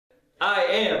I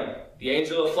am the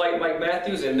Angel of Flight, Mike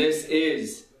Matthews, and this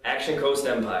is Action Coast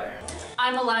Empire.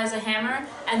 I'm Eliza Hammer,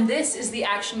 and this is the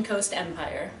Action Coast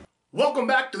Empire. Welcome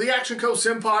back to the Action Coast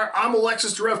Empire. I'm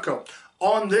Alexis Derevko.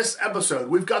 On this episode,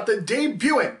 we've got the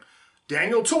debuting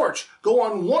Daniel Torch go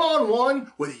on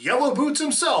one-on-one with Yellow Boots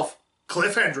himself,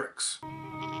 Cliff Hendrix.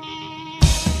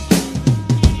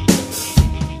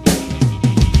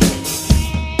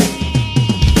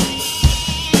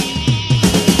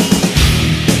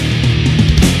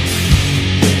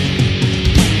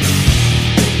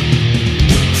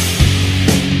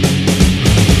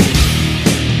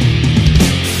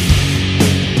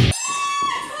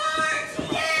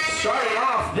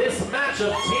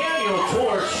 Daniel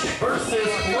Torch versus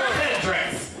Cliff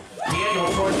Hendrix. Daniel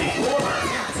Torch, a former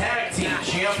tag team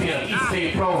champion of East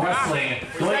Bay Pro Wrestling,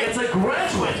 going against a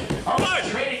graduate of the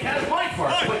Training Academy. Point for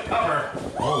a quick cover.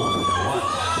 Oh,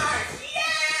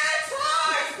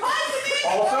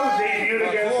 Also debuted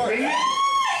against me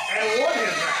and won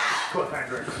his match, Cliff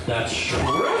Hendrix. that's true.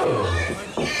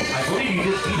 I believe you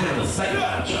just beat him in the second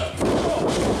matchup.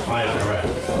 If I'm correct.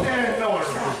 No one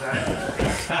remembers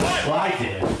that. Well, I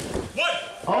did.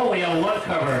 Only a one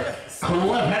cover.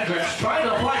 Cliff Hendrix trying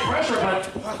to apply pressure,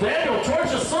 but Daniel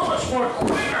Torch is so much more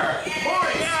quicker, more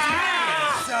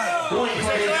experienced. Going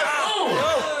for his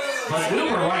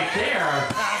maneuver right there.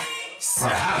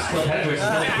 Perhaps Cliff Hendrix is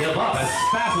going to give up as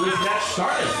fast as this match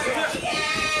started.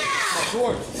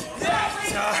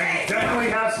 And he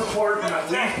definitely has support from at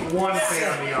least one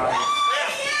fan in the audience.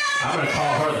 I'm going to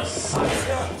call her the Siren.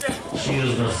 She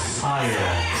is the Siren.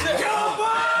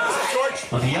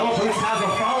 But the Yellow Boots has a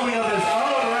following of his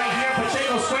own right here,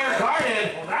 Pacheco Square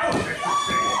Garden. Well, that was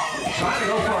interesting. Trying to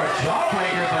go for a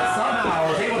jawbreaker, but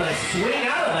somehow was able to swing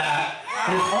out of that.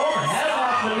 His own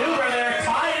headlock maneuver there,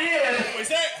 tied in.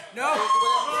 No.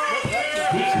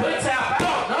 He could tap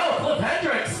out. No, Cliff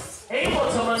Hendrix able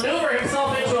to maneuver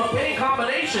himself into a pinning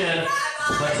combination,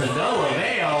 but to no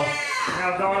avail.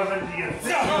 Now, Donovan, do you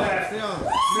think that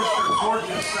Mr.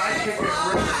 Torch's sidekick at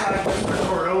ringside, Mr.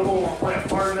 Cordova, will play a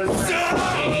part in this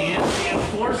match? He is the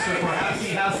enforcer. Perhaps he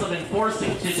has some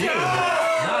enforcing to do.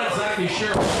 Not exactly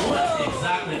sure what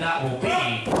exactly that will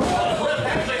be. But Cliff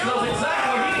Hendrix knows exactly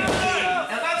where he needs to be,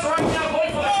 and that's right now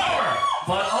going for the cover.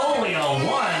 But only a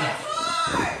one.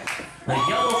 The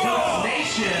Yellow Boots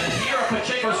Nation here at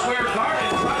Pacheco Square Garden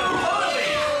trying to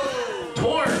motivate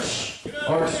Torch,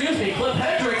 or excuse me, Cliff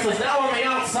Hendrix is now on the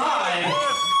outside.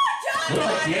 Looks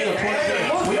like Daniel Torch did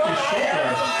tweak his shoulder.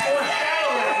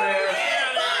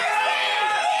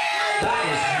 That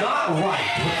is not right.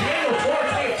 But Daniel Torch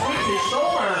may have tweaked his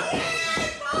shoulder.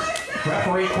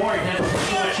 Referee Corey then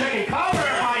pushing a chicken cover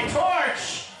by Torch.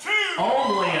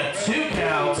 Only a 2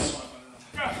 count.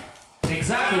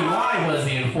 Exactly why was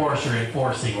the enforcer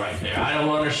enforcing right there? I don't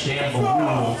understand the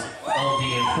rules of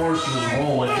the enforcer's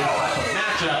role in this type of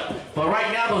matchup. But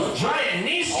right now, those giant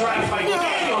knee strikes by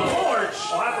Daniel Torch.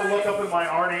 I'll have to look up in my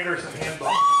Arn Anderson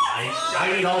handbook.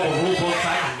 I need all the rule books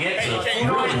I can get to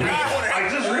really read. I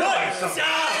just realized something.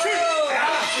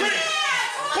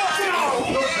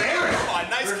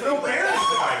 There's no bears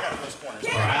tonight.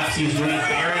 Perhaps he's doing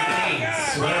Baron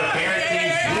Kings. Whatever Baron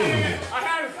Kings do.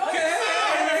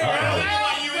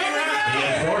 The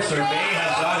enforcer may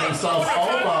have got himself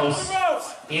almost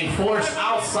enforced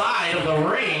outside of the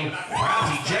ring.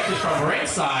 Perhaps ejected from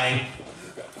ringside.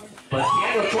 But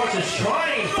Daniel Torch is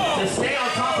trying to stay on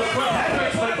top of Cliff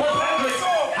Hendrix, but Cliff Hendrix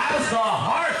has the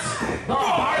heart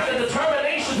and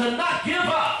determination to not give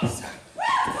up.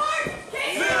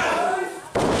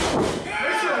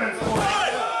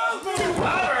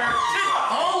 However,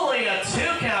 only a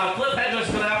 2 count. Cliff Hendrix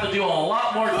is going to have to do a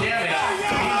lot more damage.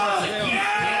 He wants to keep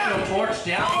Daniel Torch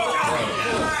down for the throw.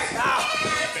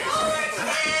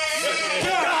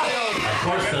 Of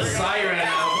course, the Siren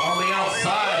on the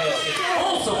outside is in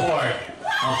full support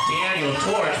of Daniel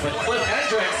Torch, but Cliff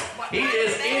Hendrix, he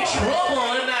is in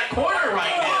trouble in that corner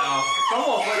right now. It's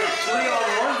almost like a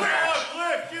 3-on-1 match.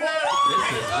 This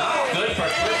is not good for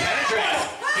Cliff Hendrix.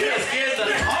 He is getting the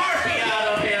tar beat out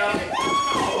of him.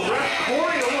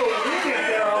 Corey a little lenient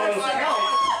there on those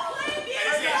counts.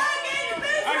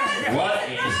 What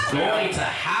is going to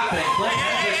happen? Cliff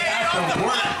Hendrix has to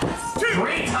work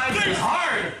 3 times as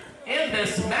hard in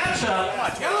this matchup.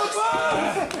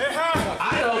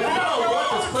 I don't know what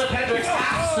this Cliff Hendrix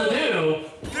has to do.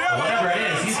 Whatever it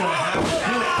is, he's going to have to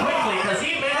do it quickly because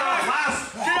he may not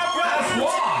last as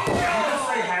long. Did you just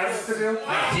say has to do? I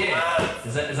did.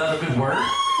 Is that a good word?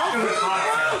 It's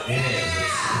hot. It is.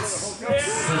 It's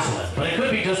sizzling. But it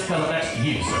could be just because I'm next to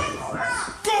you, sir.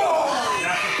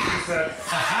 That's what she said.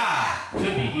 Haha.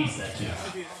 Could be he said too.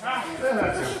 Yeah,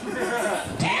 that's it.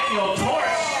 Daniel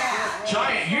Torch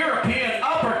giant European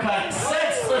uppercut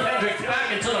sends Cliff Hendrix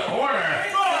back into the corner.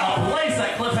 A place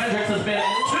that Cliff Hendrix has been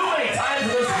too many times in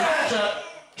this matchup,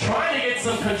 trying to get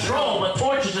some control, but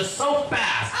Torch is just so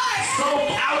fast, so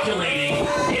calculating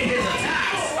in his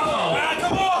attacks.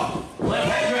 Uh-oh. Cliff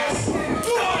Hendrix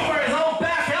going for his own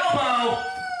back elbow,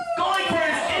 going for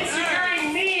his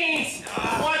insecurity knee.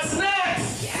 What's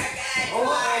next? Oh,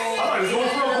 I thought he was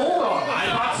going for a bulldog. I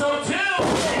thought so too.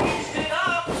 Changed it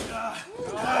up.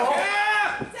 Uh-oh.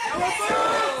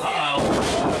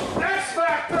 X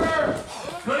Factor!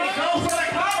 Could he go for the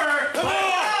cover? No!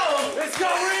 Let's go,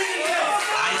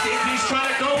 I think he's trying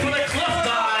to go for the cliff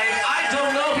dive. I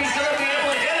don't know if he's going to be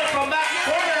able to hit it from that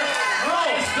corner.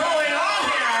 What is going on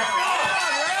here?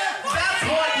 That's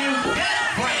what you get,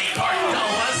 Freddy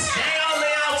Cardova. Stay on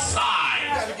the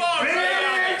outside.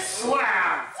 Big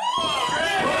slap!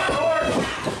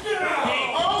 The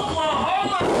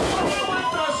Oklahoma with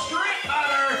the street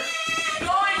cutter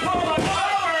going for the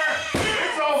cover.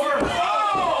 It's over!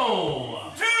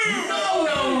 Oh! No,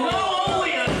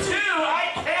 only a 2.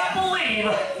 I can't believe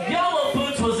Yellow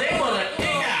Boots was able to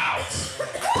kick out.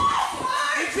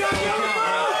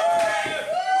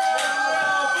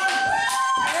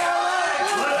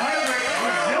 Cliff Hendrix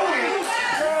resilient.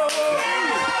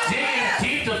 Digging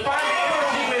deep to find the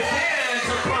energy within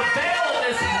to prevail in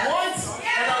this once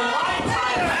in a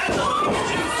lifetime matchup of these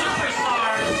two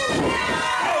superstars.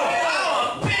 Oh,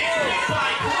 a big kick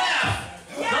by Cliff.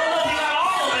 Don't know if he got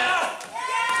all of it.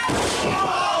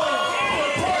 Oh,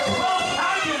 and Torch, well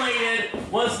calculated,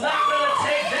 was not going to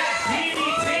take that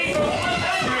DDT from Cliff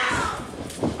Hendrix.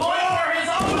 Going for his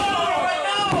own move, but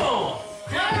no.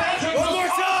 Cliff Hendrix was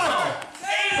also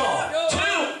able to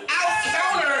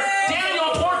out-counter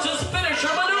Daniel Torch's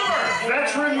finisher maneuver.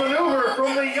 Veteran maneuver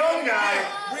from the young guy.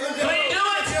 Could he do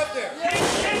it? He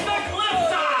hit the cliff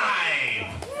dive.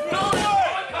 Building up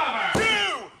for the cover. 2,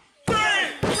 3,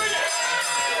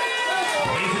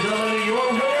 Ladies and gentlemen, your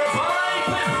winner by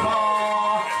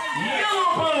pinfall, Yellow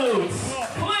Boots,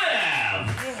 Cliff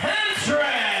Hendrix.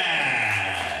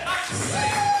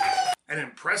 An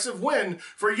impressive win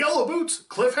for Yellow Boots,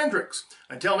 Cliff Hendrix.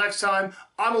 Until next time,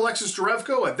 I'm Alexis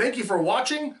Derevko, and thank you for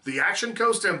watching the Action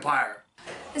Coast Empire.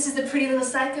 This is the pretty little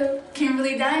psycho,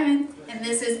 Kimberly Diamond, and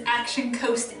this is Action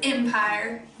Coast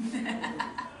Empire.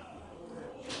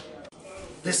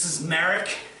 This is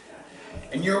Merrick,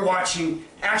 and you're watching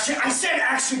Action. I said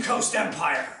Action Coast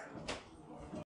Empire.